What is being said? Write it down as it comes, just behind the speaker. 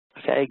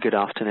Okay, good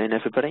afternoon,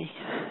 everybody.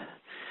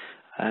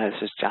 This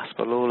is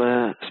Jasper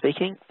Lawler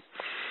speaking.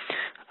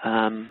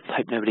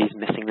 Hope nobody's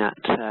missing that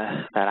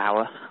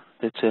hour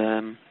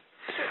that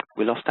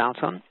we lost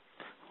out on.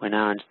 We're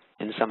now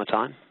in the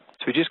summertime.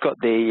 So we just got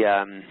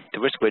the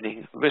risk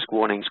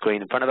warning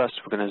screen in front of us.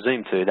 We're going to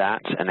zoom through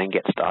that and then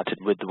get started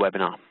with the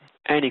webinar.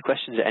 Any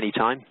questions at any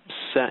time,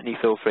 certainly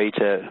feel free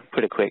to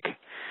put a quick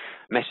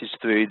message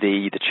through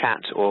the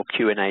chat or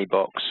Q&A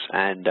box,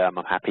 and I'm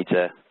happy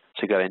to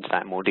go into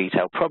that in more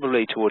detail,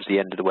 probably towards the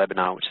end of the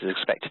webinar, which is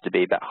expected to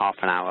be about half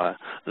an hour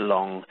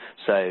long,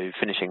 so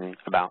finishing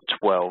about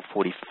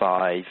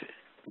 12:45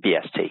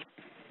 BST.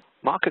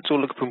 Markets all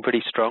looking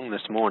pretty strong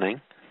this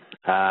morning.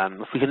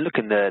 If we can look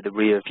in the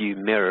rear view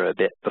mirror a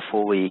bit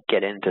before we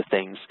get into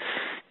things,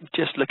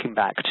 just looking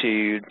back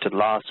to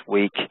last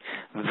week,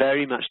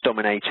 very much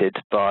dominated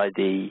by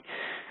the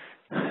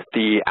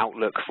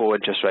outlook for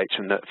interest rates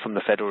from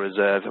the Federal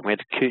Reserve, and we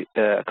had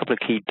a couple of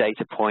key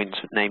data points,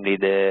 namely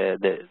the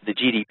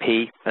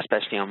GDP,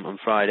 especially on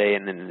Friday,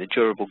 and then the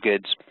durable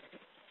goods.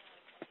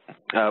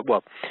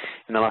 Well,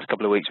 in the last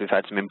couple of weeks, we've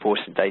had some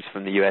important data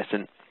from the US,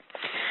 and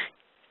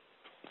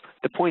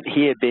the point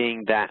here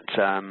being that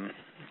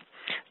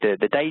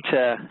the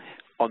data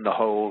on the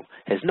whole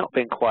has not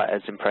been quite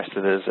as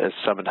impressive as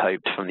some had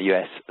hoped from the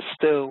US.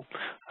 Still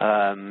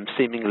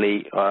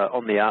seemingly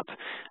on the up,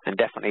 and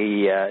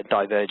definitely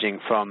diverging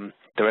from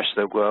the rest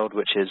of the world,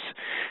 which is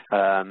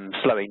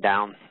slowing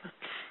down.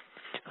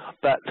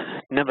 But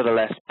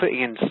nevertheless,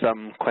 putting in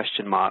some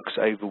question marks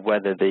over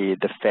whether the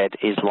Fed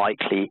is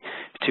likely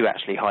to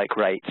actually hike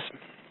rates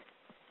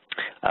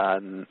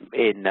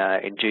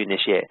in June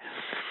this year.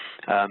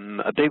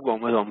 A big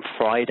one was on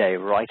Friday,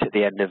 right at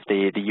the end of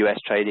the US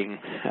trading.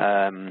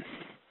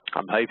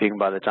 I'm hoping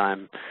by the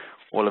time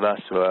all of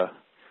us were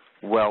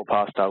well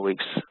past our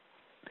weeks,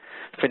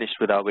 finished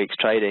with our week's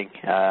trading,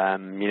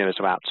 it's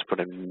about sort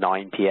of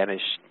 9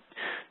 p.m.-ish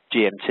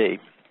GMT.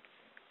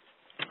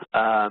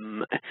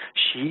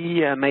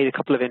 She made a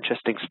couple of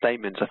interesting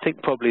statements, I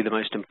think probably the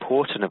most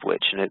important of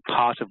which, and it's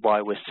part of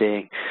why we're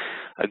seeing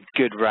a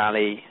good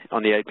rally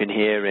on the open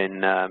here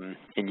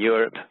in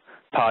Europe,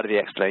 part of the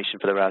explanation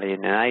for the rally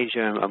in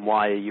Asia, and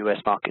why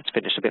US markets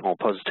finished a bit more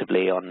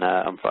positively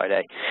on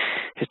Friday.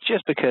 It's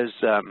just because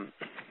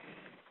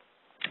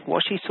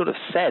what she sort of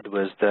said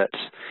was that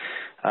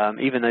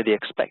even though the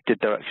expected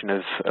direction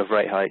of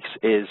rate hikes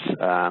is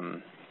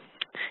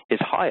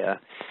higher,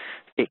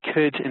 it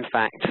could in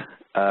fact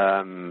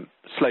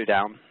slow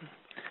down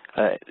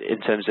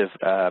in terms of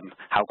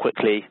how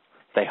quickly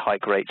they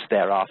hike rates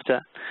thereafter,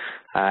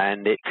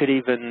 and it could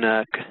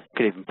even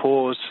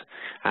pause,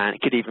 and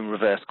it could even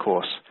reverse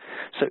course.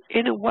 So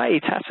in a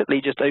way,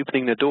 tacitly just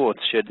opening the door,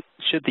 should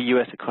the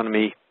US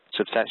economy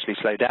substantially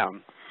slow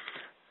down,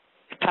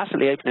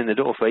 tacitly opening the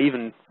door for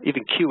even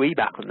QE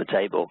back on the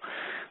table.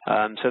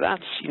 So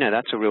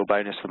that's a real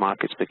bonus for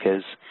markets,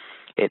 because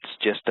it's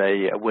just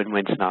a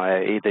win-win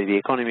scenario. Either the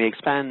economy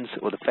expands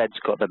or the Fed's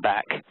got the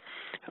back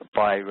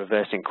by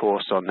reversing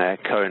course on their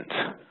current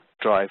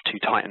drive to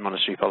tighten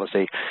monetary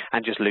policy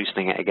and just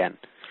loosening it again.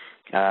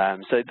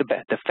 So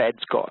the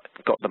Fed's got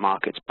the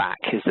markets back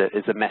is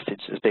the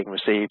message that's being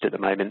received at the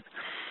moment,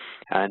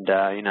 and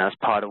that's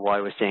part of why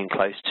we're seeing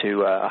close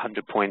to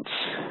 100 points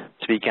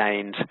to be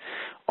gained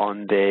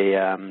on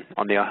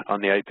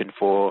the open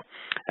for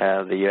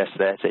the US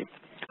 30.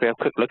 If we have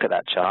a quick look at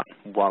that chart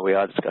while we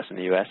are discussing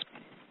the US.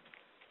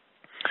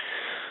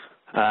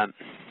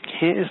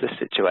 Here's the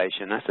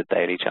situation. That's the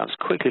daily chart. Let's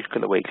quickly look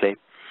at the weekly.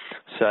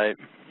 So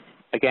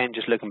again,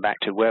 just looking back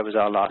to where was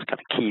our last kind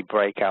of key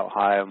breakout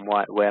high and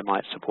where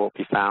might support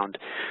be found.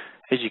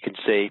 As you can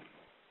see,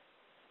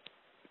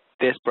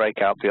 this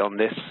breakout beyond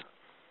this,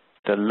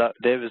 there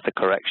was the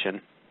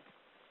correction.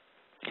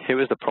 Here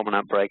was the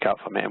prominent breakout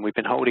from it, and we've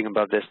been holding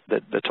above this,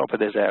 the top of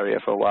this area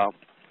for a while.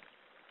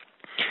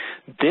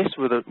 This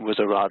was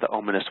a rather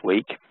ominous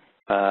week,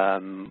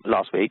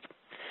 last week,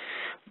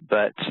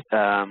 but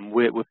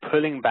we're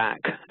pulling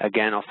back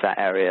again off that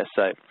area.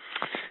 So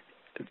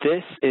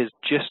this is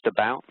just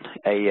about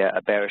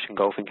a bearish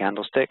engulfing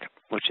candlestick,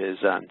 which is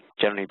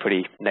generally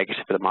pretty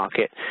negative for the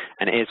market,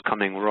 and it is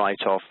coming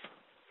right off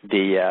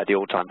the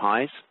all-time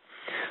highs.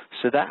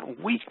 So that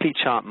weekly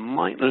chart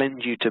might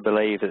lend you to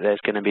believe that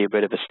there's going to be a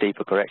bit of a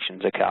steeper correction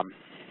to come.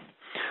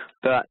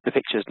 But the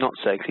picture is not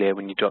so clear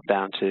when you drop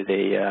down to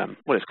the,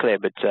 well, it's clear,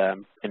 but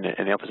in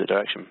the opposite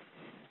direction.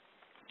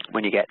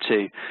 When you get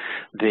to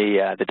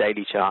the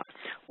daily chart,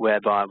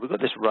 whereby we've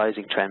got this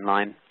rising trend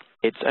line,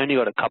 it's only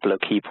got a couple of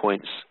key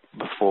points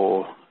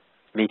before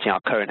meeting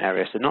our current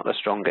area, so not the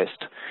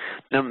strongest.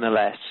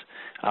 Nonetheless,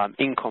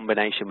 in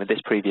combination with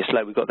this previous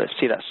low, we've got to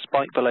see that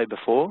spike below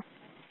before,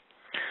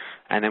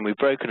 and then we've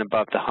broken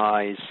above the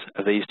highs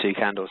of these two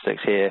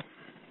candlesticks here.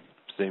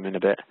 Zoom in a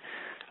bit.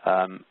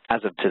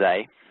 As of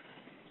today.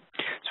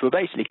 So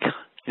we're basically,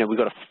 we've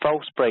got a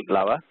false break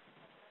lower,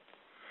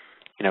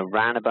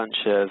 ran a bunch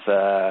of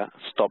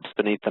stops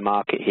beneath the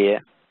market here,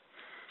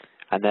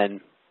 and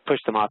then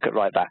pushed the market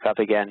right back up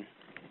again.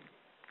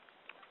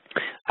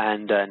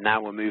 And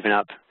now we're moving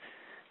up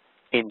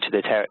into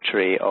the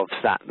territory of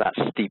that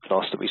steep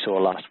loss that we saw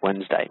last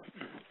Wednesday.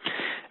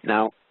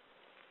 Now,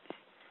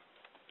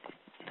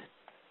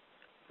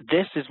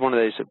 this is one of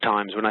those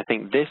times when I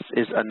think this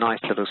is a nice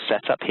little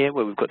setup here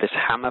where we've got this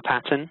hammer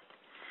pattern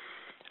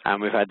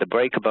and we've had the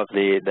break above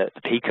the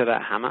peak of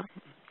that hammer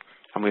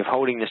and we're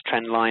holding this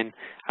trend line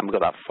and we've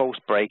got that false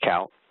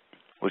breakout,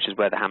 which is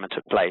where the hammer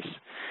took place.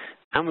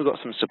 And we've got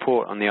some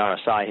support on the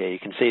RSI here. You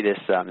can see this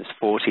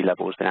 40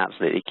 level has been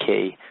absolutely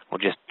key, or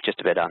just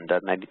a bit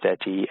under, maybe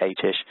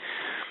 38-ish.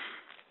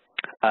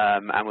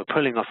 And we're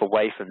pulling off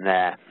away from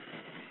there.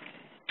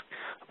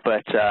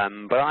 But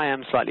I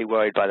am slightly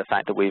worried by the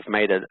fact that we've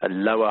made a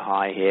lower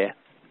high here,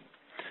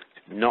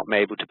 not been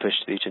able to push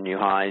through to new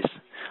highs.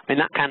 I mean,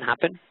 that can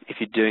happen if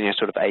you're doing a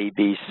sort of A,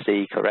 B,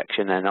 C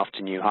correction and off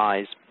to new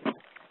highs.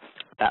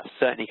 That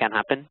certainly can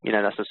happen. You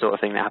know, that's the sort of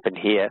thing that happened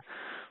here.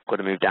 Got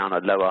to move down a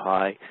lower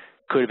high.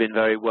 Could have been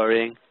very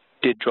worrying.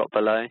 Did drop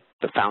below,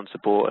 but found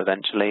support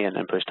eventually and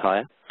then pushed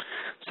higher.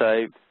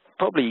 So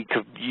probably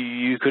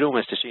you could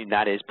almost assume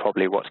that is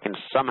probably what's going to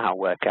somehow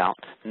work out.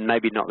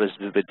 Maybe not with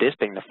this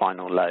being the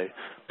final low,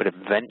 but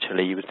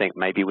eventually you would think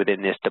maybe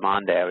within this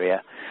demand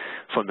area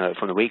from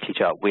the weekly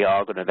chart, we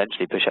are going to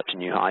eventually push up to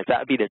new highs. That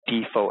would be the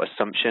default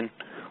assumption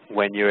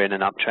when you're in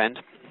an uptrend.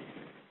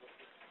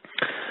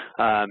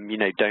 You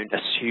know, don't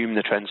assume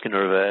the trend's going to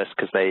reverse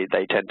because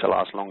they tend to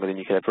last longer than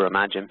you could ever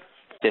imagine.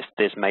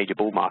 This major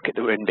bull market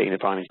that we're in being the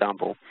prime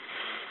example.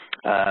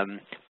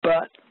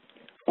 But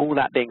all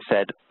that being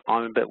said,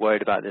 I'm a bit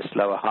worried about this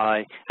lower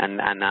high and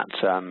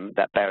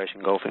that bearish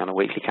engulfing on a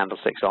weekly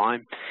candlestick. So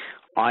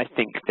I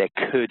think there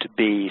could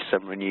be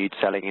some renewed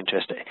selling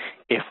interest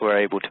if we're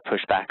able to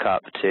push back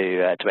up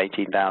to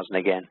 18,000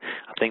 again.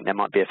 I think there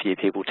might be a few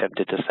people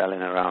tempted to sell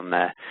in around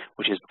there,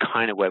 which is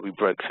kind of where we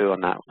broke through on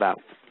that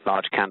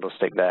large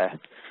candlestick there.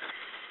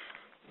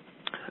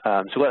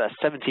 So we've got that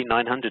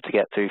 17,900 to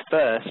get through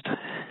first.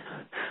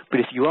 But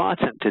if you are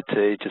tempted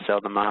to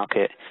sell the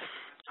market,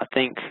 I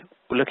think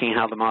we're looking at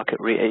how the market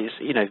is.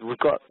 You know, we've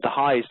got the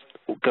highs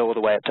go all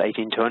the way up to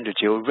 18,200.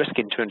 You're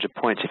risking 200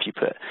 points if you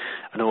put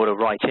an order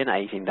right in at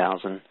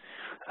 18,000.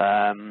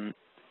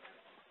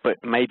 But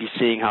maybe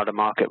seeing how the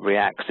market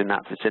reacts in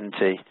that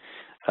vicinity,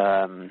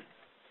 you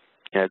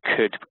know,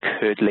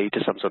 could lead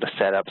to some sort of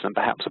setups and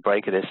perhaps a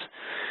break of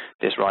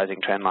this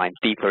rising trend line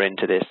deeper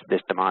into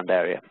this demand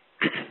area.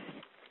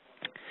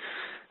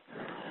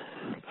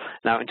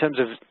 Now, in terms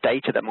of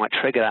data that might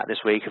trigger that this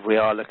week, if we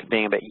are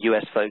being a bit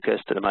US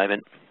focused at the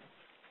moment,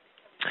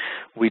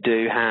 we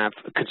do have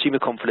consumer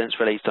confidence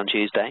released on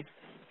Tuesday.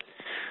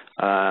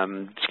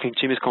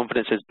 Consumer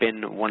confidence has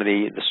been one of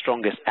the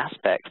strongest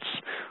aspects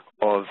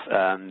of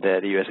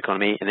the US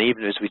economy, and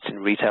even as we've seen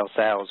retail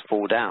sales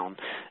fall down,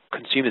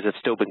 consumers have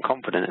still been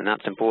confident, and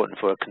that's important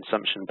for a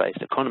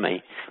consumption-based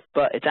economy.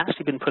 But it's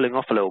actually been pulling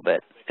off a little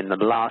bit. In the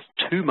last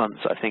 2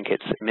 months, I think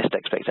it's missed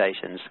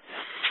expectations.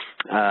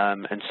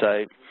 And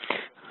so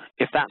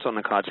if that's on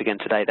the cards again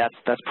today,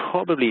 that's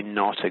probably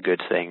not a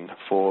good thing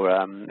for,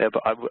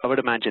 I would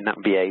imagine that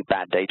would be a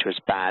bad data as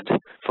bad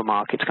for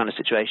markets kind of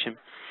situation.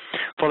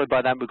 Followed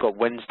by that, we've got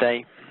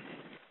Wednesday,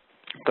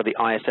 got the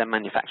ISM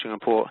manufacturing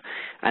report,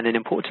 and then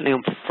importantly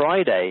on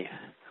Friday,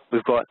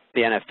 we've got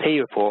the NFP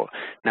report.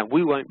 Now,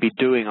 we won't be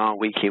doing our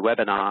weekly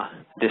webinar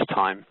this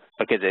time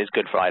because it is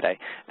Good Friday,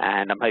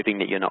 and I'm hoping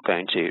that you're not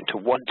going to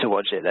want to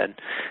watch it then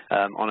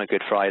on a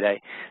Good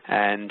Friday.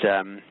 And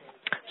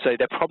so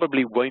there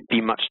probably won't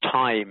be much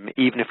time,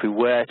 even if we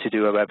were to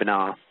do a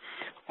webinar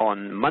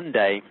on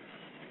Monday,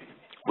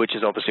 which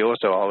is obviously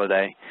also a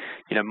holiday.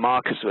 You know,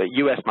 markets,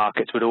 US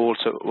markets would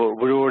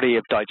already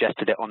have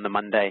digested it on the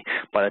Monday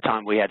by the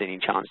time we had any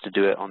chance to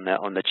do it on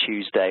the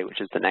Tuesday, which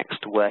is the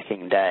next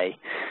working day,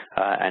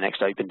 and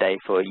next open day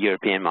for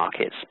European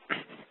markets.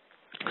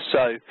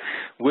 So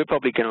we're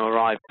probably going to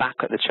arrive back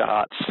at the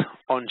charts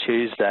on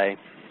Tuesday,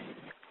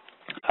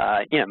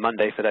 you know,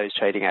 Monday for those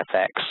trading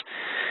FX,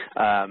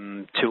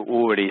 to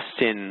already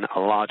seen a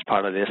large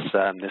part of this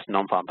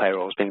non-farm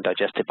payrolls being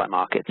digested by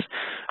markets,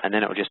 and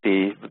then it will just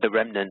be the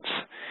remnants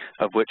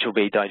of which will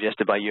be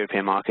digested by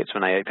European markets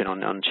when they open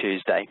on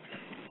Tuesday.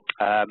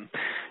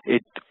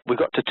 We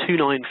got to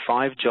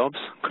 295 jobs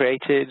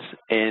created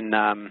in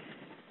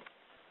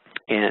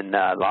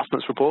last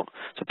month's report,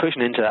 so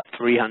pushing into that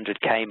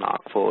 300K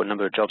mark for a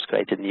number of jobs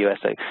created in the US,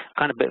 so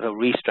kind of a bit of a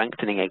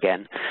re-strengthening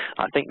again.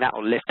 I think that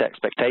will lift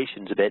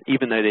expectations a bit,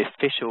 even though the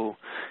official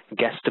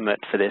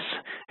guesstimate for this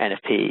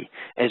NFP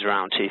is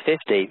around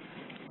 250.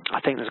 I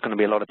think there's going to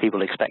be a lot of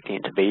people expecting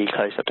it to be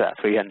close up to that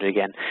 300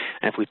 again,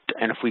 and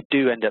if we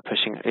do end up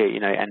pushing, you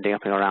know, ending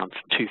up in around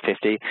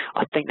 250,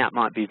 I think that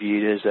might be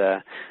viewed as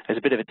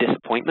a bit of a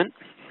disappointment.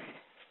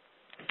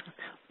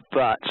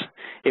 But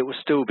it will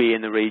still be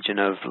in the region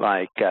of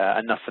like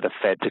enough for the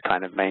Fed to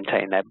kind of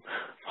maintain their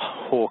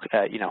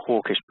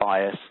hawkish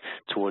bias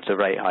towards a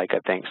rate hike, I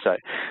think. So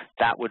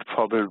that would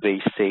probably be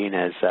seen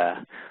as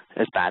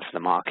bad for the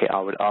market,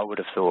 I would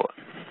have thought.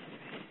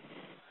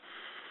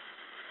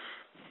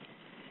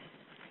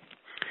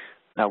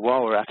 Now,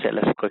 while we're at it,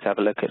 let's quickly have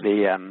a look at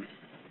the.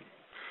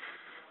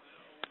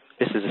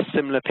 This is a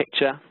similar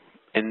picture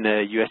in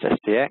the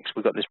USSDX,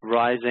 we've got this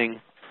rising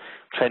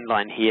trend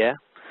line here.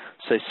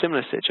 So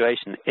similar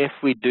situation. If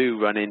we do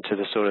run into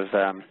the sort of,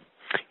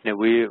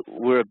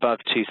 we're above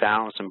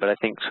 2,000, but I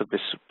think sort of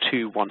this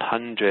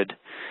 2,100,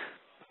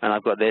 and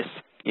I've got this,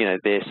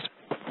 this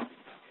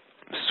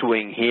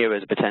swing here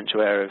as a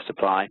potential area of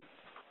supply,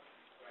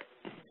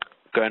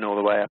 going all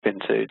the way up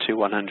into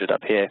 2,100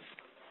 up here.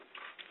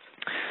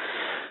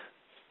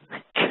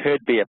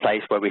 Could be a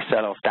place where we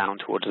sell off down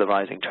towards the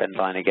rising trend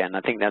line again.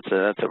 I think that's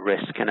a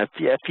risk, and a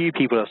few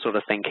people are sort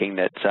of thinking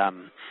that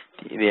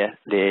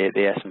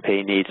the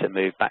S&P needs to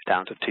move back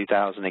down to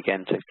 2,000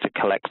 again to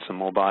collect some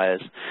more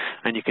buyers.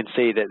 And you can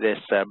see that this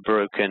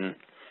broken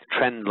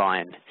trend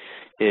line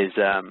is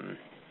kind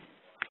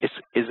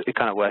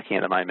of working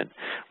at the moment.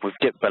 We've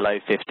dipped below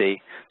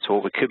 50, so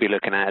what we could be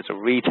looking at is a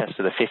retest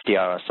of the 50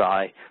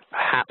 RSI,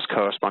 perhaps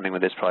corresponding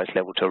with this price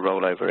level to a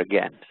rollover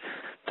again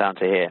down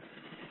to here.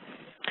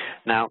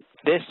 Now,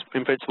 this,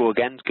 in principle,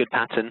 again, is a good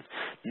pattern,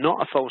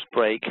 not a false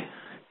break,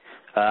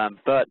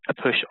 but a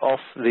push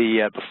off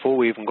the before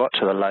we even got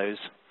to the lows,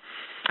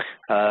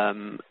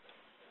 and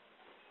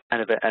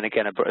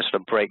again, a sort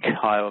of break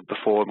higher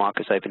before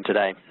markets open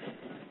today.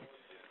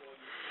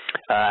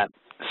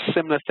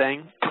 Similar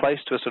thing,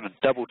 close to a sort of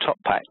double top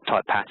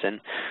type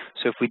pattern.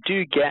 So if we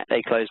do get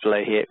a close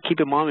below here, keep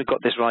in mind we've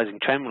got this rising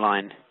trend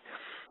line,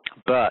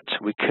 but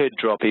we could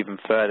drop even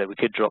further. We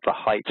could drop the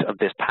height of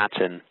this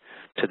pattern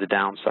to the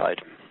downside,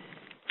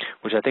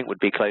 which I think would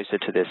be closer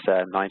to this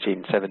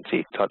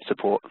 1970 type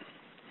support.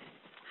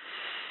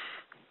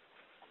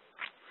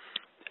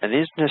 An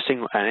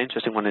interesting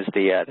one is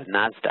the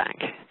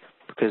NASDAQ,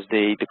 because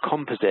the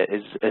composite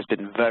has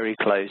been very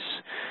close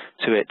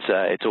to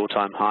its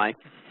all-time high.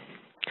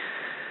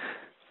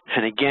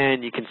 And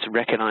again, you can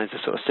recognize the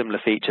sort of similar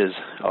features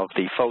of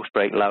the false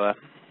break lower.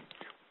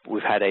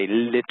 We've had a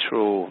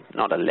literal,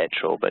 not a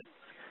literal, but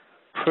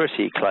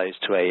pretty close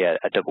to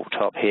a double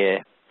top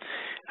here.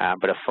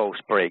 But a false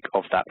break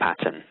of that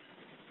pattern.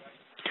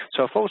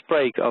 So a false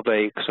break of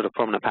a sort of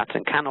prominent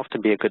pattern can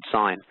often be a good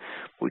sign.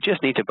 We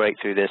just need to break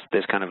through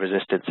this kind of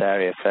resistance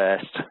area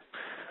first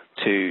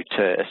to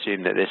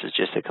assume that this is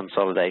just a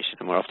consolidation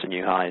and we're off to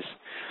new highs.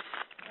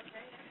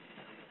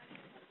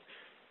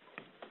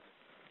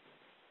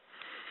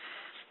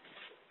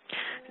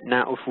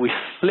 Now, if we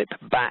flip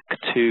back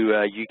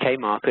to UK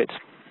markets,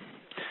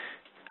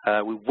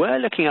 we were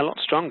looking a lot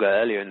stronger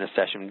earlier in the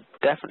session,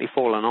 definitely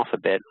fallen off a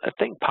bit. I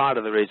think part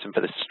of the reason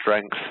for the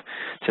strength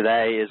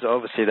today is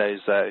obviously those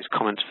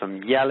comments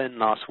from Yellen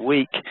last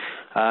week,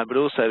 but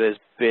also there's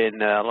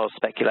been a lot of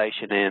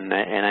speculation in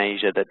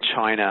Asia that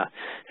China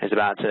is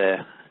about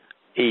to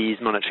ease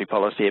monetary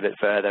policy a bit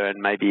further and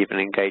maybe even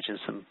engage in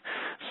some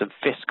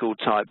fiscal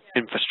type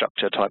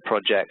infrastructure type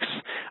projects,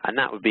 and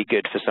that would be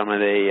good for some of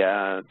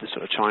the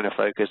sort of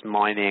China-focused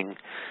mining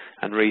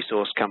and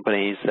resource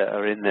companies that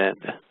are in the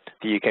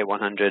UK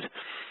 100,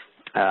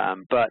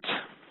 but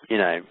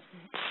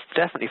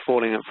definitely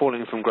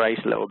falling from grace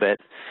a little bit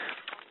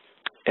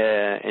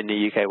in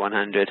the UK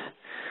 100,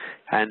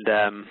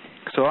 and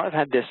so I've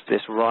had this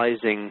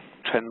rising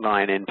trend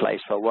line in place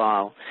for a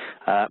while.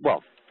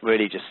 Well,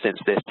 really just since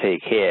this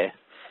peak here,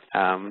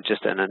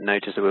 just and I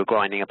noticed that we were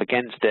grinding up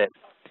against it.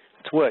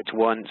 It's worked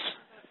once,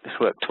 it's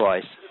worked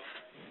twice.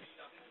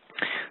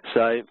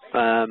 So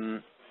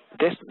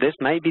this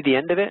may be the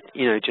end of it,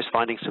 just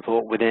finding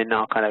support within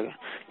our kind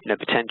of,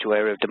 potential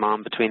area of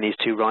demand between these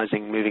two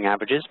rising moving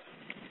averages.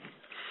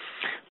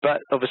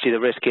 But obviously the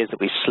risk is that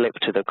we slip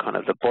to the kind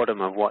of the bottom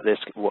of what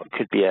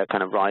could be a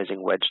kind of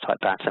rising wedge type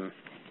pattern.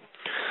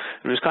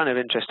 It was kind of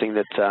interesting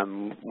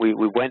that we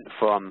went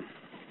from,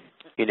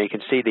 you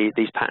can see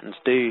these patterns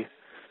do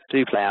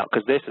play out,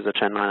 because this is a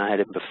trend line I had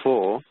in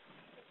before.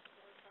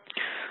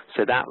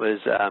 So that was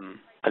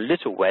a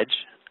little wedge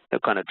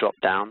that kind of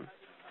dropped down.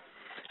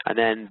 And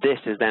then this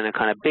is then a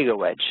kind of bigger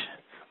wedge,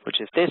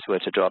 which if this were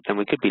to drop, then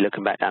we could be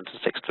looking back down to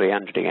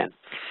 6,300 again.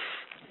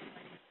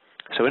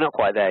 So we're not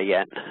quite there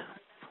yet,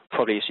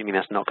 probably assuming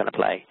that's not going to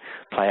play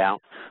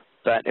out.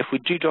 But if we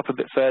do drop a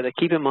bit further,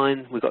 keep in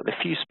mind we've got the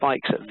few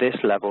spikes at this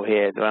level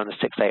here, around the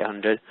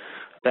 6,800.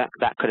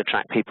 That could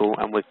attract people,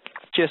 and we're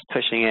just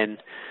pushing in.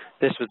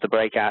 This was the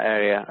breakout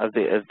area of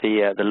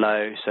the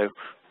low, so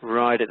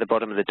right at the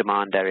bottom of the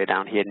demand area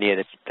down here near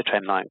the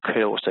trend line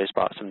could also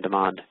spark some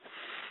demand.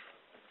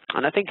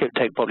 And I think it would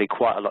take probably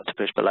quite a lot to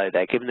push below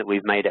there, given that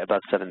we've made it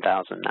above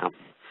 7,000 now.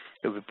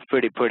 It would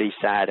be pretty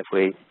sad if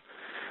we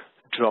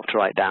dropped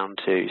right down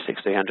to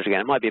 6,300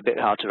 again. It might be a bit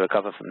hard to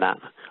recover from that.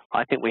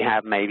 I think we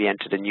have maybe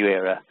entered a new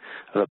era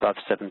of above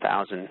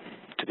 7,000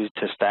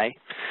 to stay.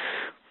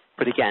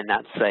 But again,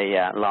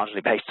 that's largely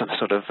based on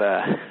sort of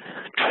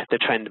the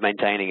trend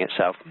maintaining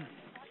itself.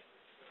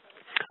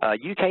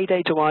 UK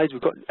data-wise,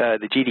 we've got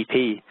the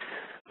GDP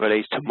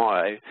released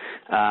tomorrow.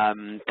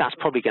 That's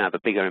probably going to have a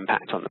bigger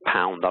impact on the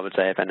pound, I would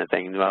say, if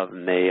anything, rather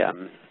than the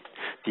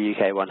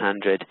UK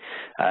 100.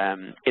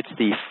 It's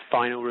the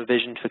final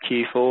revision for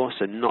Q4,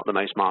 so not the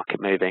most market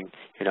moving.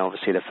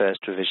 Obviously the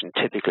first revision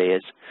typically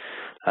is.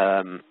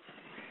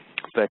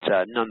 But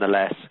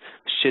nonetheless,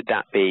 should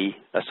that be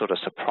a sort of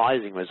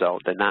surprising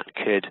result, then that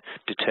could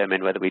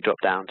determine whether we drop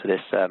down to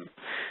this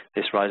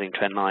this rising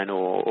trend line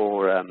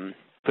or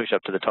push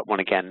up to the top one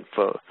again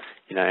for,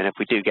 and if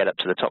we do get up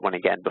to the top one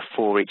again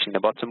before reaching the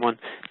bottom one,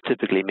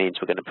 typically means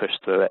we're going to push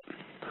through it.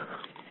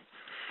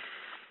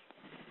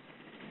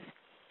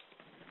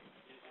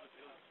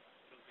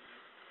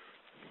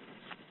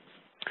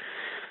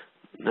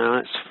 Now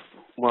it's,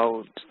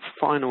 well,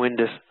 final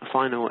index.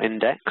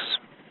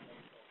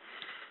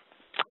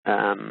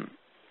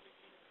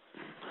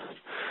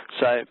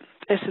 So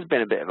this has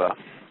been a bit of a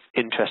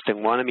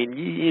interesting one. I mean,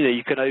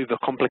 you can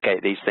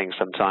overcomplicate these things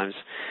sometimes.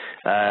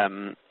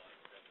 So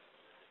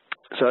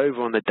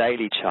over on the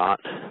daily chart,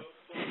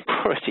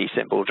 pretty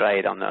simple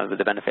trade with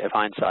the benefit of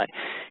hindsight.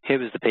 Here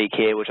was the peak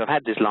here, which I've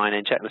had this line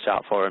in, check the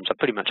chart forums. I've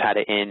pretty much had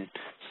it in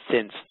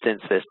since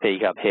this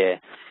peak up here.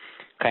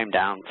 Came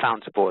down,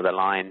 found support of the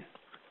line,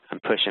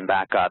 and pushing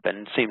back up. And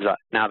it seems like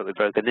now that we've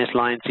broken this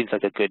line, seems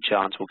like a good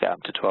chance we'll get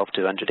up to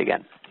 12,200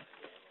 again.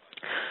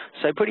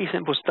 So pretty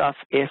simple stuff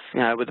if,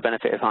 with the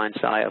benefit of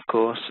hindsight, of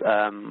course,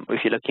 if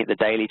you're looking at the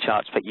daily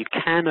charts, but you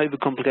can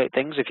overcomplicate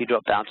things if you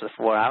drop down to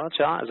the 4-hour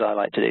chart, as I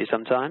like to do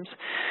sometimes.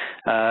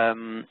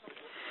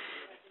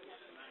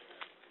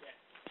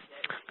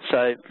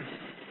 So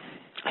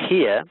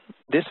here,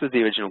 this was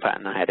the original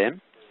pattern I had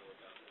in.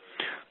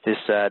 This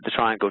the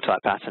triangle type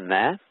pattern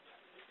there.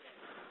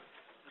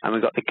 And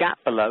we've got the gap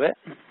below it,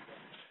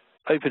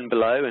 open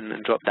below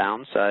and drop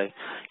down. So,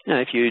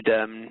 if you'd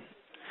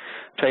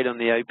trade on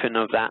the open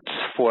of that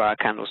 4-hour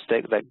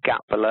candlestick, the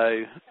gap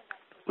below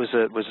was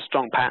a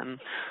strong pattern.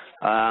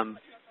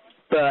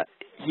 But,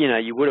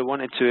 you would have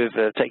wanted to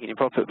have taken your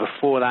profit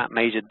before that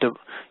major,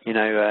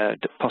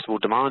 possible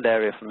demand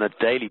area from the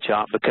daily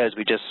chart, because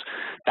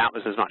that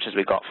was as much as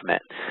we got from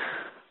it.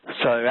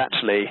 So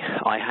actually,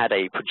 I had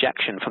a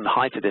projection from the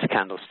height of this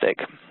candlestick,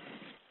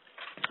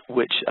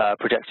 which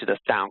projected us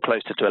down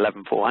closer to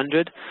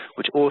 11,400,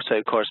 which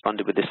also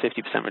corresponded with this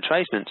 50%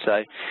 retracement.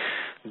 So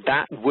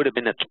that would have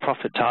been a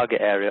profit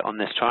target area on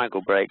this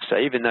triangle break. So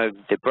even though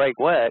the break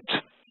worked,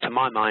 to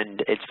my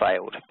mind, it's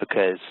failed,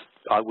 because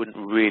I wouldn't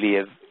really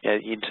have,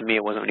 to me,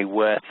 it wasn't really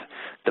worth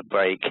the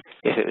break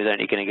if it was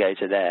only going to go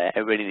to there.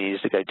 It really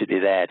needs to go to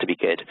there to be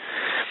good.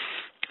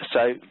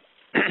 So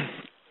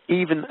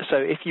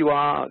if you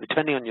are,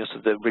 depending on your sort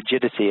of the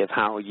rigidity of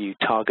how you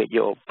target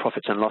your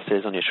profits and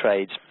losses on your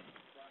trades,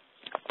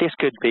 this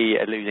could be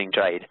a losing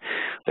trade,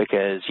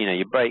 because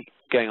you break,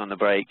 going on the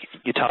break,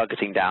 you're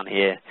targeting down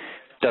here,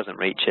 doesn't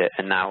reach it,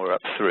 and now we're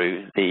up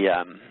through the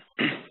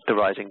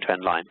rising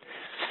trend line.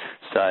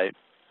 So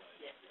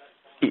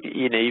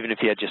even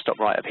if you had just stopped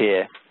right up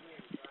here,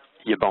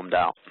 you're bombed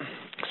out.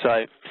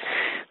 So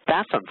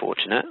that's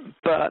unfortunate,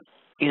 but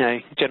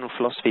general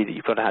philosophy that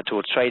you've got to have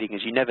towards trading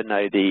is you never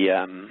know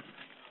the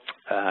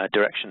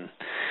direction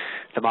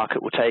the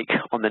market will take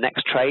on the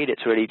next trade.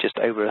 It's really just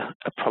over a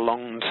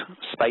prolonged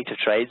spate of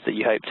trades that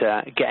you hope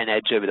to get an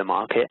edge over the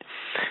market.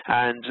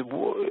 And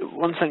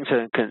one thing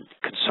to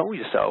console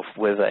yourself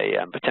with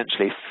a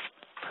potentially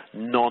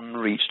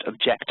non-reached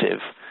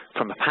objective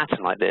from a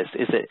pattern like this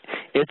is that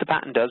if the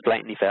pattern does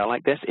blatantly fail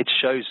like this, it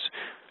shows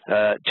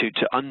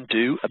to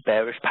undo a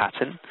bearish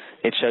pattern,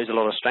 it shows a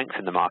lot of strength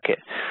in the market.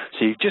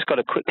 So you've just got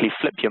to quickly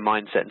flip your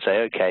mindset and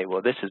say, okay,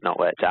 well, this has not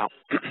worked out.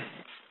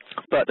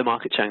 But the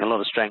market's showing a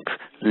lot of strength.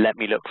 Let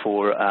me look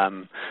for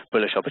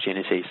bullish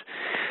opportunities.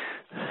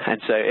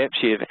 And so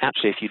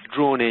if you've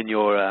drawn in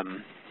your,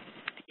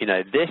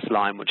 this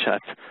line, which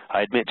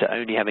I admit to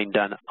only having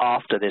done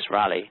after this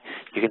rally,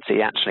 you can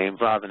see actually,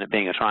 rather than it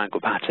being a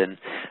triangle pattern,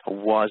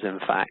 was in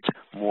fact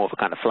more of a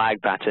kind of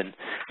flag pattern.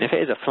 And if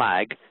it is a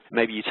flag,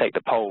 maybe you take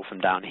the pole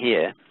from down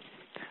here,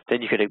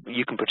 then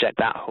you can project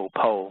that whole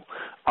pole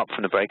up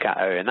from the breakout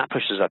area, and that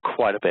pushes up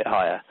quite a bit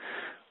higher,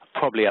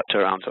 probably up to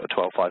around sort of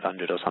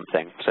 12,500 or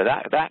something. So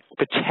that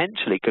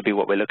potentially could be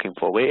what we're looking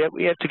for. We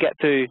have to get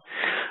through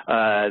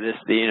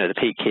the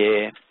peak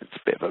here. It's a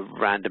bit of a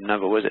random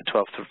number. Was it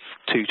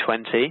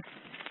 12,220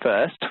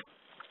 first?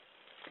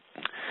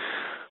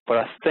 But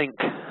I think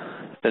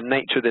the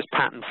nature of this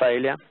pattern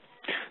failure,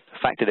 the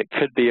fact that it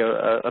could be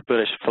a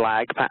bullish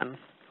flag pattern,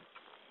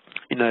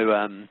 do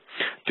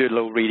a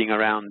little reading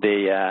around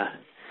the.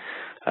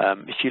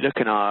 If you look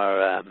in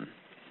our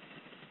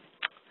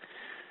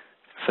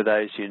for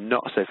those who are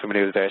not so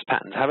familiar with various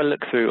patterns, have a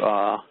look through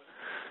our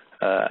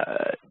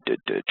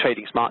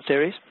Trading Smart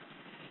series,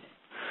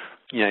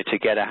 to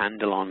get a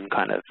handle on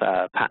kind of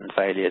pattern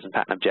failures and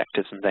pattern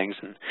objectives and things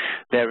and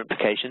their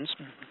implications.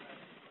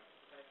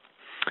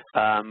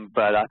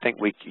 But I think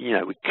we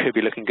could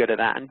be looking good at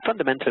that. And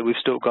fundamentally, we've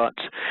still got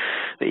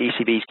the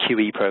ECB's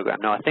QE program.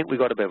 Now, I think we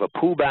got a bit of a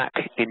pullback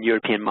in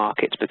European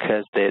markets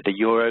because the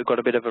euro got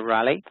a bit of a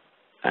rally,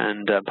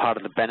 and part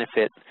of the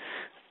benefit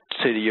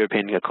to the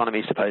European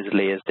economy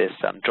supposedly is this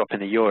drop in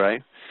the euro,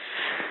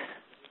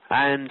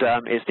 and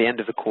it's the end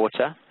of the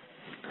quarter,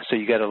 So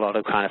you get a lot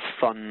of kind of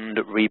fund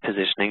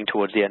repositioning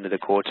towards the end of the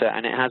quarter,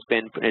 and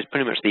it's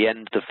pretty much the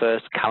end of the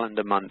first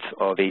calendar month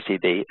of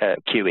ECB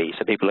QE.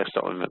 So people are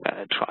sort of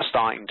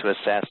starting to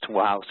assess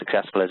how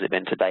successful has it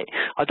been to date.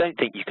 I don't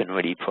think you can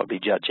really probably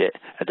judge it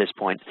at this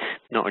point.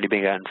 Not really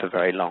been going for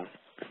very long.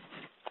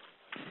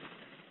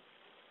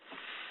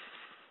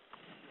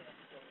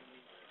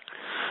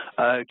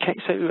 Okay,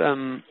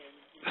 so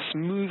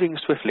moving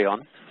swiftly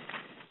on.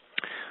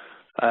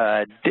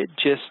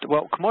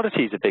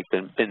 Commodities have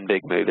been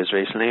big movers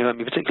recently. I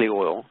mean, particularly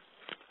oil.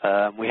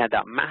 We had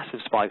that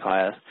massive spike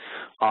higher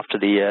after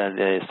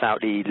the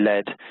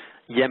Saudi-led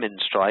Yemen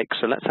strike.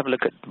 So let's have a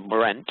look at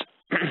Brent.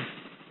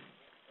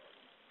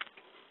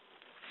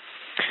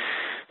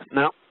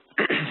 Now,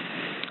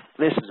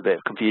 this is a bit of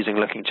a confusing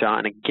looking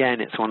chart, and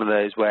again, it's one of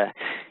those where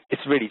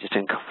it's really just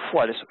in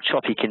quite a sort of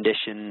choppy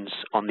conditions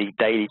on the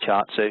daily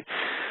chart. So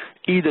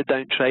either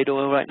don't trade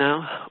oil right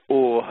now,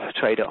 or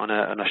trade it on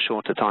a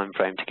shorter time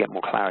frame to get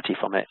more clarity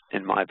from it,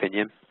 in my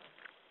opinion.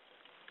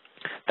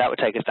 That would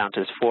take us down to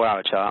this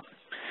 4-hour chart.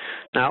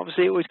 Now,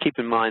 obviously, always keep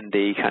in mind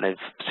the kind of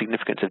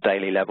significance of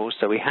daily levels.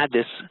 So we had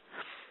this,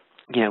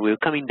 we were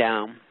coming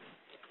down.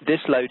 This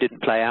low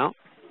didn't play out.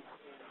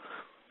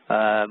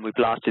 We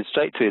blasted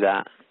straight through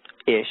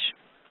that-ish.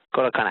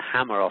 Got a kind of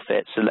hammer off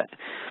it. So,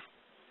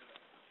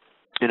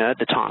 at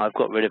the time, I've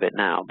got rid of it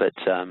now, but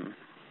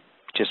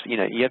just,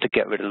 you have to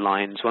get rid of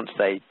lines once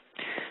they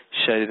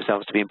show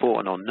themselves to be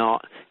important or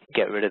not,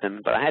 get rid of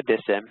them. But I had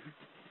this in.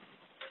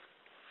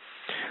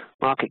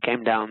 Market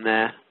came down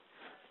there,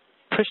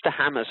 pushed a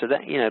hammer so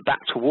that, back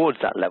towards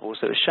that level,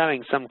 so it was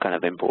showing some kind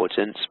of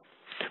importance.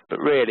 But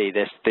really,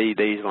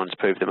 these ones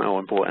prove the more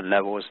important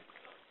levels.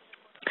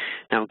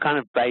 Now, I'm kind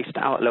of based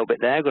out a little bit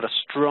there, got a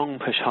strong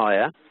push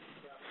higher.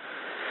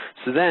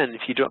 So then,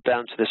 if you drop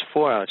down to this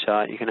 4-hour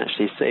chart, you can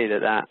actually see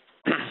that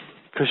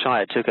push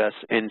higher took us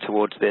in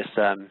towards this,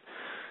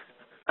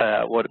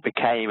 what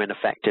became an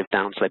effective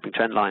down-sloping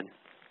trend line,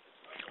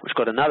 which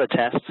got another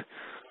test,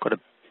 got a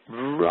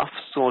rough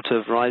sort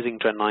of rising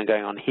trend line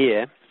going on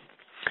here,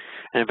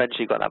 and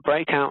eventually got that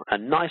breakout, a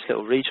nice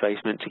little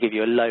retracement to give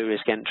you a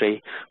low-risk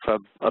entry for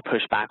a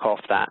pushback off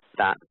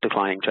that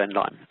declining trend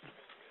line.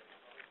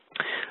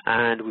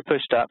 And we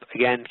pushed up,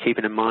 again,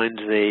 keeping in mind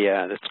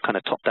this kind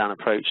of top-down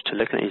approach to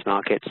looking at these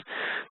markets.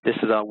 This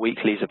is our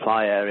weekly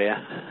supply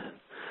area.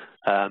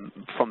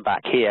 From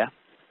back here,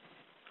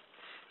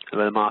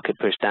 where the market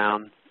pushed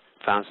down,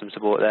 found some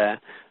support there.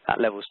 That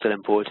level is still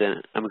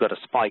important, and we got a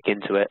spike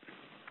into it.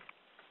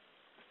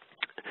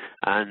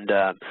 And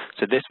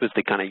so this was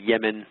the kind of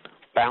Yemen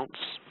bounce,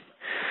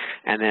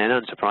 and then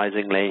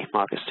unsurprisingly,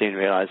 markets soon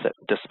realized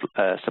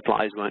that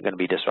supplies weren't going to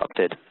be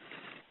disrupted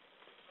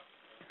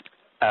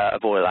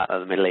of oil out of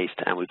the Middle East,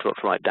 and we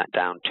dropped right back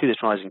down to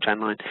this rising trend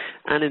line,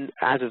 and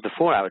as of the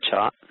 4-hour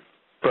chart,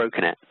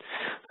 broken it.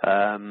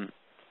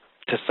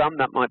 To some,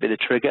 that might be the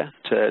trigger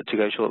to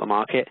go short the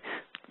market.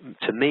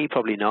 To me,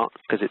 probably not,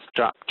 because it's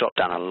dropped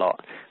down a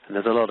lot, and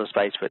there's a lot of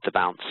space for it to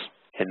bounce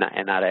in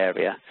that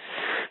area.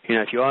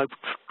 If you are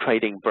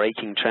trading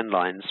breaking trend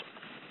lines,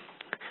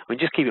 I mean,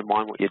 just keep in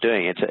mind what you're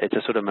doing. It's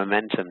a sort of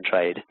momentum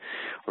trade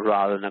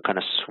rather than a kind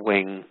of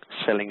swing,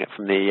 selling it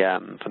from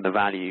the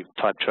value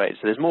type trade.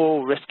 So there's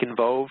more risk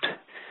involved,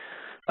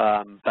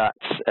 but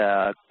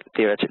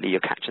theoretically, you're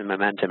catching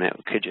momentum. It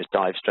could just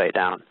dive straight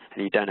down,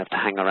 and you don't have to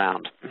hang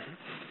around.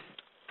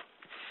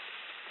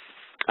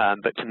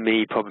 But to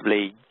me,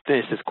 probably,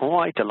 this is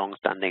quite a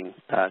long-standing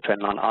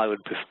trend line. I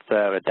would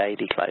prefer a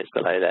daily close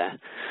below there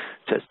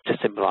to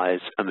symbolize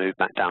a move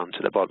back down to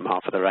the bottom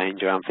half of the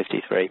range, around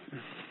 53.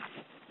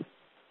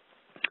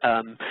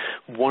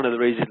 One of the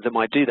reasons that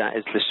might do that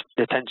is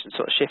the tension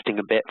sort of shifting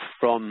a bit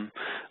from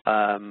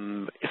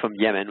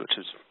Yemen, which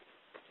was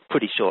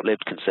pretty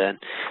short-lived concern,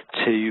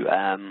 to,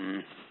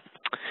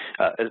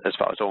 as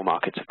far as all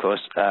markets, of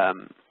course,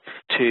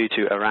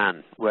 to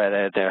Iran,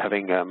 where they're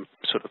having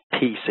sort of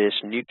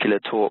peace-ish nuclear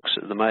talks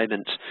at the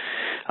moment.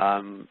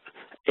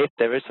 If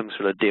there is some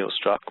sort of deal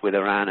struck with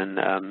Iran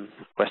and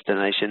Western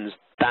nations,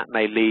 that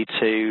may lead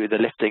to the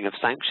lifting of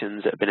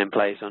sanctions that have been in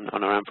place on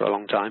Iran for a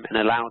long time and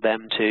allow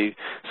them to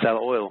sell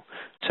oil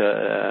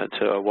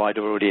to a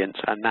wider audience,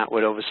 and that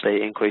would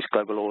obviously increase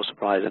global oil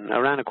supplies. And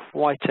Iran are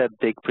quite a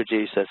big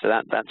producer, so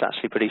that's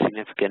actually pretty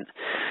significant.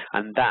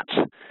 And that,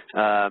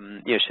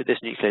 should this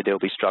nuclear deal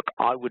be struck,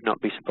 I would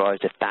not be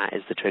surprised if that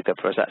is the trigger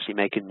for us actually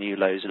making new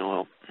lows in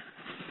oil.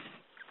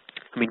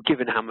 I mean,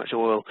 given how much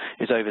oil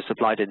is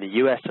oversupplied in the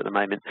US at the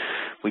moment,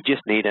 we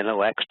just need a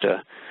little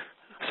extra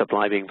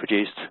supply being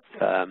produced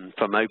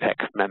from OPEC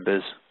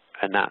members,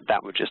 and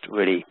that would just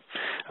really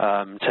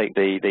take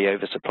the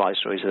oversupply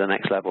story to the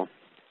next level.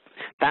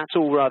 That's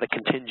all rather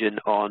contingent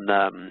on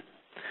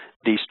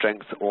the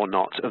strength or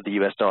not of the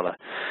US dollar.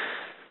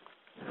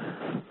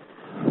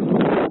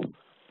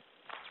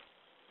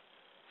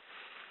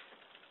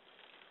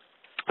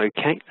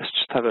 Okay, let's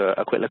just have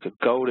a quick look at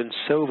gold and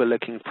silver,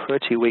 looking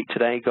pretty weak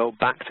today. Gold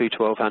back through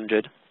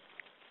 1200.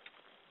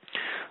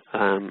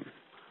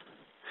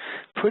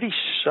 Pretty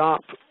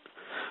sharp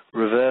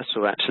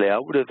reversal, actually. I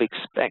would have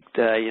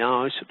expected, you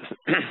know, I sort of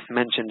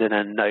mentioned in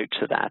a note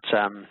that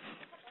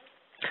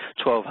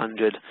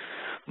 1200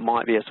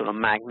 might be a sort of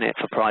magnet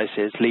for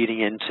prices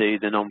leading into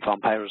the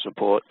non-farm payrolls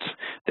reports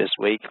this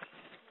week.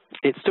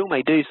 It still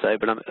may do so,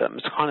 but I'm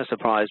kind of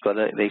surprised by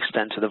the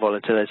extent of the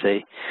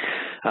volatility,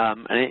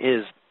 and it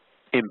is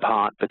in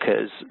part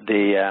because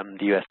the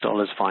US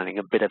dollar is finding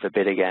a bit of a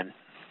bid again.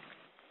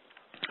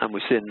 And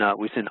we've seen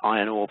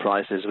iron ore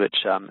prices,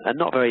 which are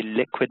not very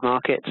liquid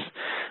markets.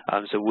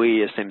 So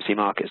we as CMC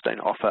Markets don't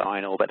offer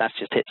iron ore, but that's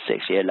just hit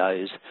 6-year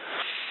lows.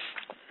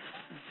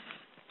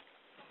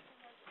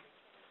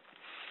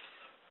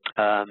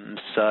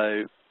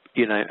 So,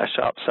 you know, a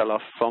sharp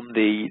sell-off from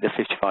the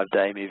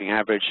 55-day moving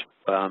average.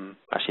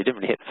 Actually, didn't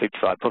really hit the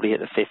 55, probably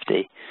hit the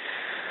 50.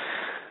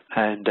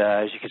 And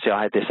as you can see,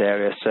 I had this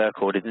area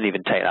circled. It didn't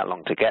even take that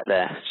long to get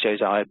there. It shows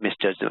how I had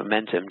misjudged the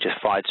momentum, just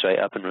fired straight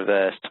up and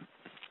reversed.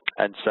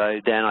 And so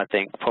then I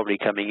think probably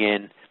coming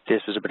in,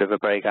 this was a bit of a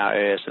breakout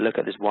area. So look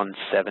at this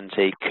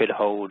 170, could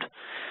hold,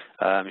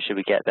 should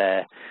we get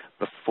there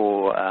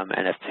before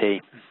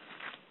NFP.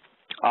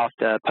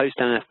 After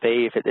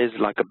post-NFP, if it is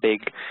like a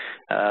big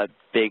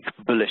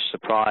bullish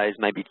surprise,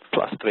 maybe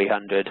plus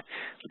 300,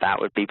 that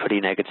would be pretty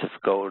negative for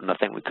gold, and I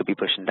think we could be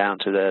pushing down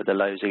to the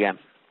lows again.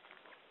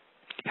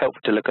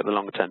 Helpful to look at the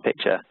longer-term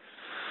picture,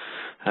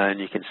 and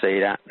you can see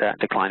that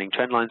declining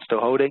trend line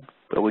still holding,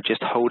 but we're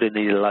just holding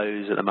these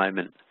lows at the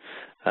moment.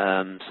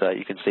 So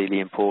you can see the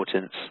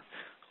importance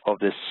of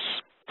this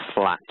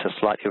flat to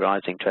slightly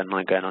rising trend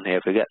line going on here.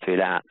 If we get through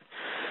that,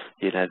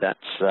 you know, that's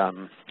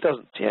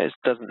it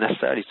doesn't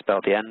necessarily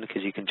spell the end,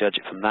 because you can judge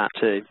it from that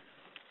too.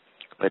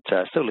 But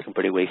still looking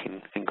pretty weak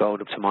in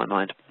gold, up to my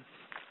mind.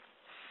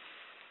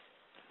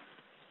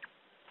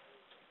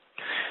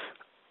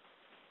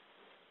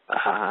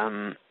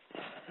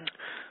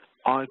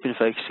 I've been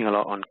focusing a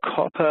lot on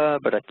copper,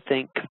 but I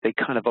think the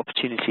kind of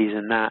opportunities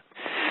in that,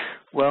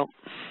 well,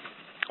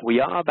 we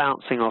are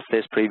bouncing off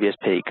this previous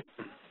peak.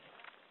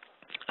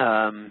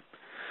 So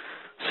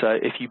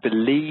if you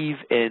believe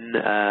in,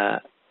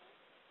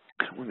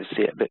 let me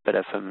see it a bit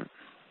better from,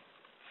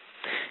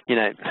 you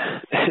know,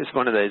 it's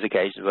one of those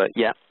occasions where,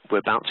 yeah,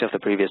 we're bouncing off the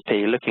previous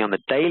peak. Looking on the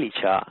daily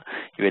chart,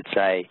 you would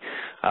say,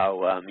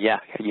 oh, yeah,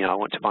 you know, I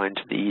want to buy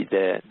into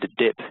the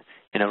dip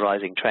in a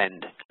rising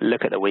trend.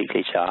 Look at the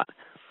weekly chart.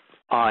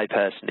 I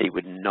personally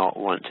would not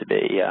want to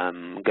be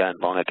going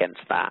long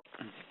against that.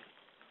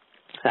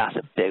 That's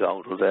a big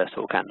old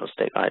reversal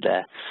candlestick right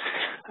there.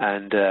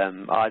 And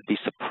I'd be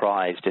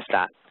surprised if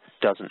that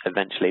doesn't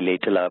eventually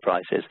lead to lower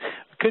prices.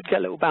 Could get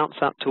a little bounce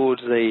up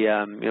towards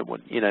the,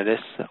 you know,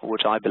 this,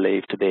 which I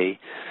believe to be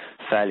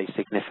fairly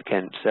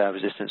significant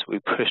resistance. We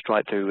pushed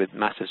right through with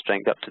massive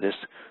strength up to this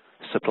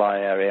supply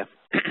area.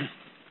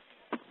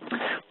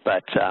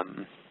 But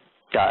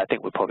yeah, I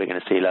think we're probably going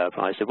to see lower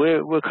prices.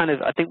 We're kind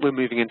of, I think we're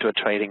moving into a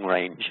trading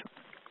range.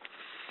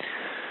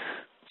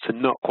 So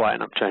not quite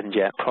an uptrend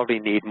yet. Probably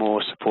need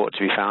more support to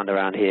be found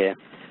around here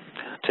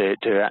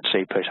to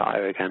actually push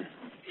higher again.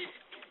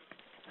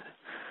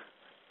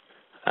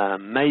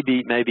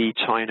 Maybe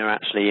China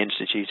actually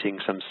instituting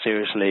some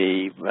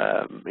seriously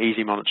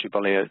easy monetary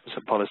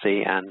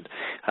policy and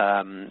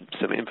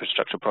some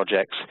infrastructure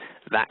projects.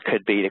 That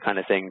could be the kind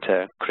of thing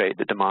to create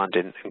the demand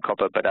in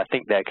copper. But I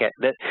think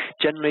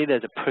generally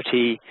there's a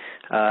pretty,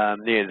 you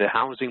know, the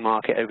housing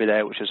market over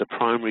there, which is a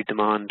primary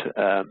demand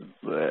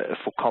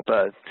for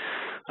copper,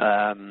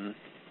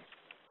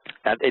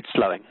 it's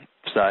slowing.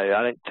 So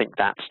I don't think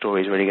that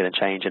story is really going to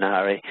change in a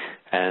hurry,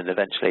 and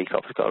eventually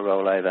copper's got to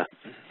roll over.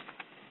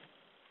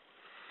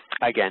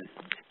 Again,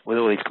 with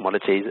all these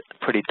commodities,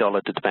 pretty dollar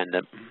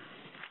dependent.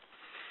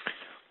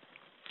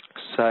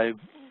 So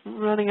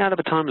running out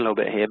of time a little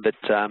bit here, but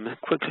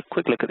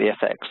quick look at the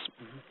FX.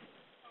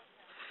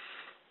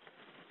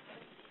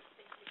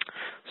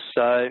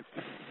 So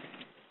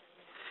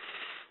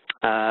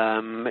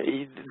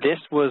this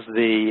was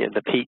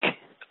the peak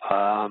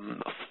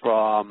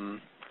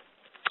from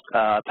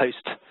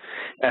post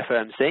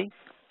FOMC,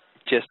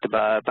 just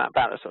about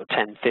a sort of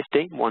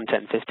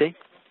 110.50.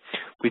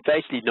 We've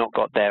basically not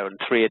got there on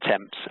 3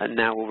 attempts, and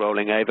now we're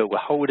rolling over. We're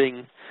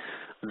holding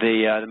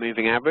the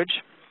moving average,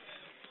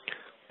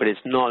 but it's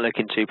not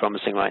looking too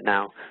promising right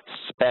now,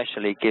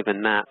 especially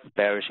given that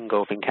bearish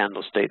engulfing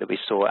candlestick that we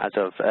saw as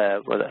of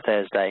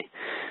Thursday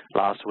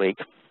last week.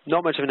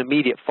 Not much of an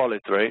immediate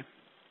follow-through,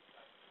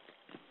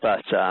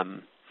 but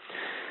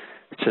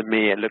to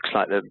me it looks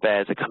like the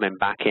bears are coming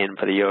back in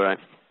for the euro.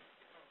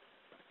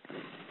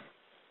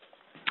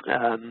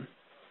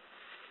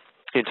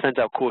 It depends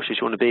how cautious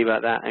you want to be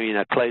about that. I mean,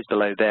 a close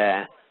below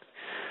there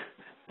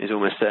is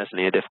almost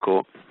certainly a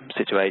difficult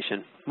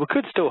situation. We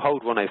could still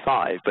hold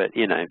 105, but,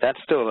 you know,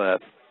 that's still a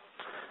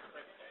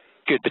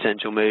good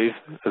potential move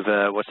of,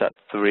 what's that,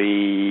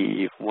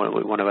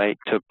 108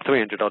 to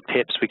 300 odd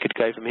pips we could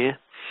go from here.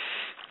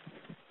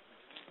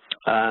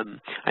 And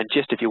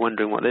just if you're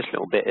wondering what this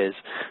little bit is,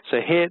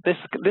 so here, this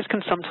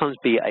can sometimes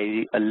be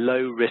a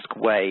low-risk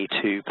way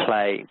to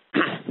play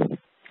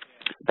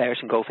bearish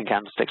engulfing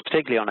candlesticks,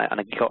 particularly on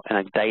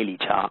a daily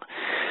chart.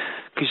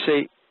 Because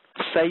you see,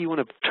 say you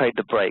want to trade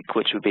the break,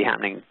 which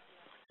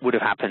would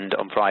have happened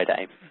on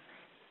Friday.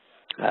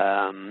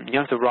 You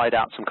have to ride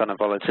out some kind of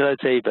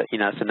volatility, but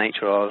it's the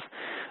nature of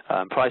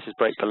prices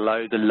break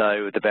below the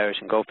low of the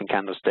bearish engulfing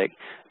candlestick,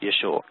 you're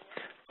short.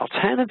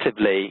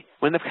 Alternatively,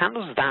 when the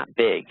candle's that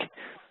big,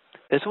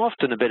 there's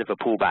often a bit of a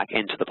pullback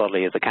into the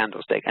body of the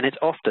candlestick, and it's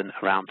often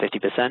around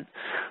 50%.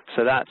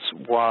 So that's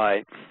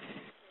why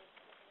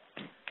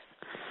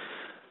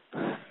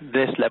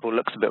this level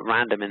looks a bit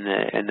random in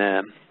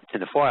the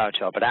 4-hour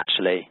chart, but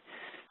actually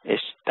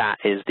that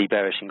is the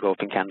bearish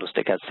engulfing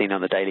candlestick as seen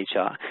on the daily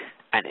chart.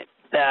 And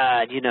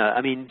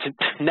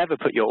never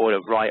put your order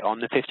right on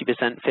the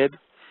 50% fib,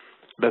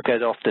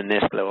 because often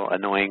this little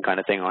annoying kind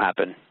of thing will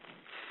happen,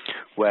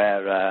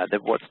 where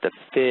what's the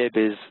fib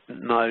is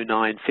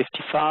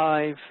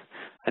 0955,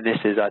 and this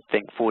is, I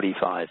think,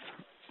 48.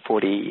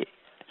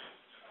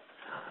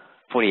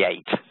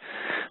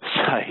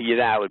 So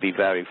that would be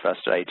very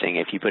frustrating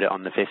if you put it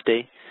on the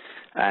 50,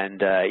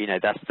 and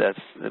that's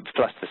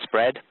plus the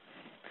spread,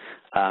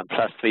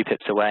 plus 3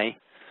 pips away.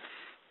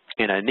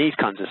 In these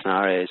kinds of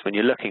scenarios, when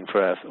you're looking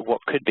for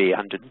what could be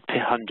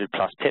 100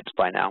 plus pips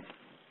by now,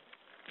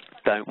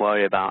 don't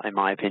worry about, in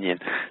my opinion,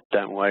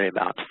 don't worry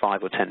about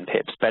 5 or 10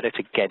 pips. Better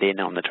to get in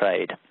on the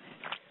trade.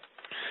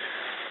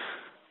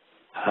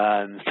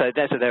 So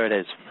there it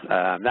is.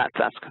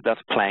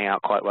 That's playing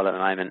out quite well at the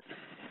moment.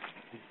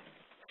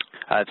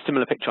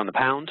 Similar picture on the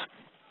pound.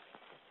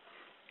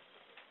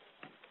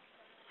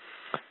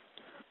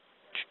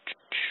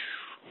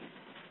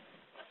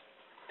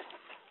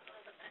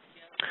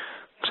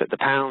 So the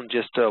pound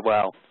just in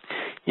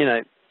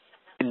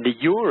the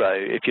euro,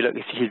 if you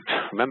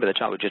remember the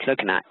chart we're just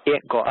looking at,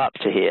 it got up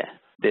to here.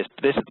 This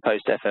is the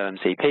post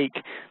FOMC peak.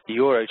 The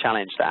euro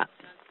challenged that.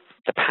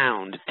 The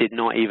pound did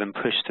not even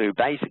push through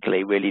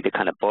basically really the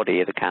kind of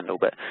body of the candle,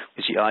 but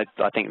I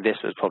think this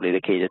was probably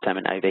the key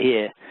determinant over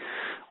here.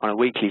 On a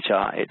weekly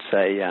chart, it's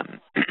a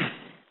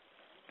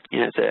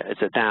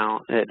it's a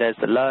down. There's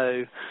the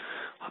low,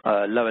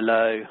 lower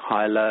low,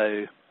 higher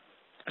low,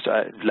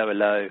 sorry, lower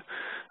low.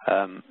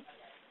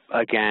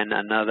 Again,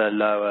 another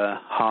lower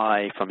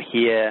high from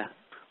here,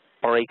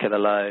 break of the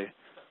low,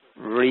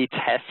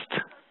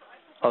 retest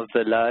of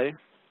the low.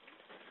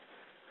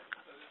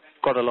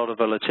 Got a lot of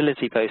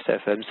volatility post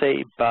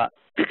FOMC, but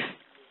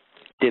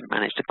didn't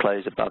manage to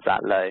close above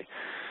that low.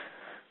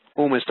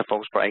 Almost a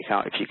false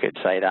breakout, if you could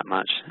say that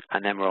much,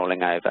 and then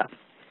rolling over.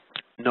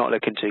 Not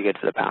looking too good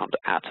for the pound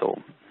at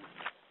all.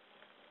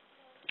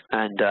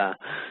 And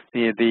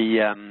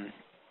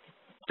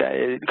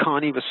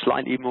Carney was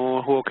slightly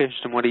more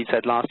hawkish than what he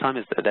said last time,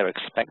 is that they're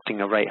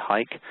expecting a rate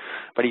hike,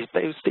 but he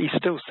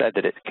still said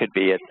that it could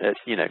be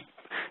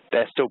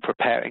they're still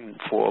preparing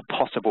for a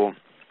possible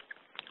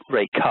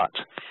rate cut,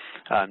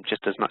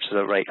 just as much as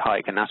a rate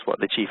hike, and that's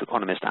what the chief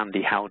economist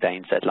Andy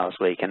Haldane said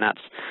last week, and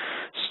that's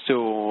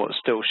still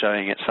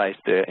showing its face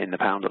in the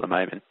pound at the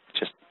moment.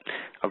 Just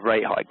a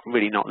rate hike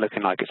really not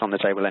looking like it's on the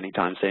table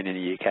anytime soon in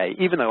the UK,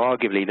 even though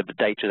arguably the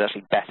data is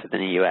actually better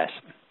than the US.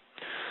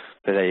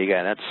 But there you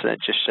go. That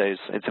just shows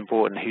it's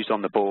important who's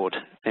on the board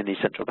in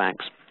these central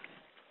banks.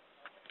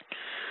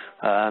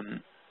 So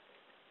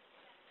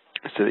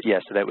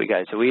there we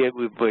go. So we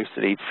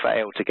basically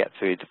failed to get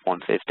through to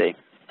 150,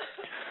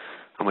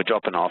 and we're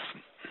dropping off,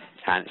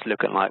 and it's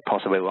looking like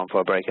possibly one for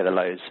a break of the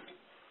lows.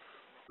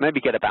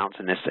 Maybe get a bounce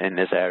in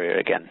this area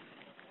again,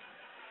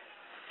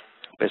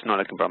 but it's not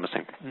looking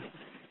promising.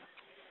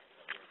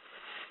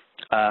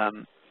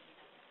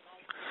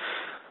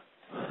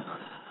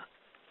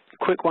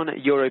 Quick one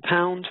at euro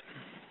pound,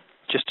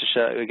 just to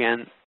show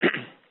again.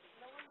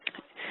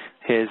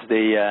 Here's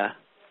the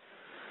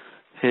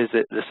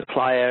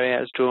supply area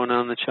as drawn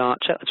on the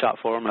chart. Check the chart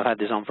forum. I've had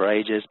this on for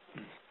ages.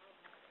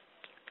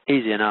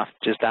 Easy enough.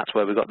 Just that's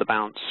where we got the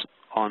bounce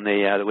on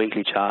the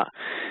weekly chart.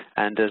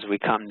 And as we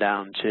come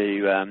down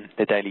to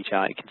the daily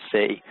chart, you can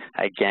see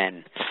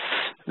again.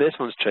 This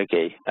one's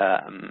tricky.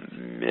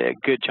 A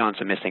good chance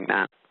of missing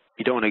that.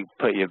 You don't want to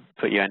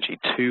put your entry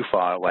too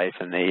far away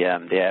from the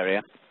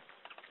area.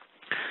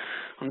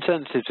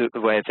 Alternative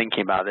way of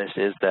thinking about this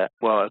is that,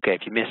 well, okay,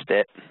 if you missed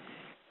it,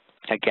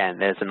 again,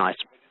 there's a nice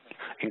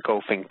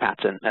engulfing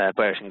pattern,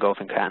 bearish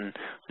engulfing pattern.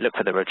 Look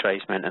for the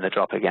retracement and the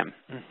drop again,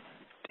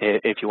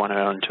 if you want to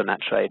enter on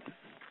that trade.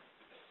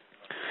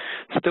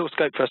 Still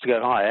scope for us to go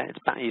higher.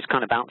 He's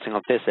kind of bouncing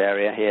off this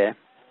area here.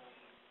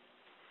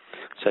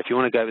 So if you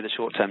want to go with a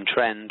short-term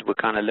trend, we're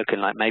kind of looking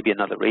like maybe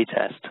another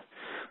retest,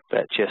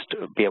 but just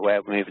be aware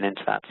of moving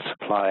into that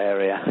supply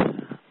area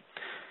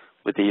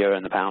with the euro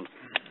and the pound.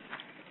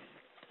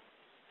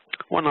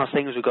 One last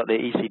thing is we've got the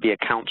ECB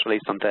accounts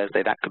released on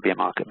Thursday. That could be a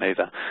market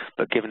mover,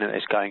 but given that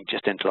it's going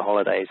just into the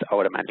holidays, I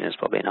would imagine it's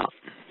probably not.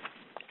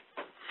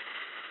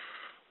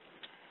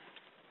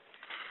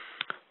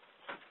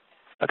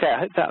 Okay, I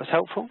hope that was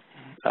helpful.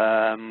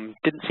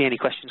 Didn't see any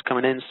questions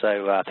coming in,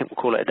 so I think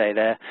we'll call it a day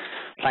there.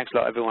 Thanks a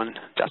lot, everyone.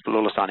 Jasper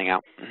Lawler signing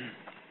out.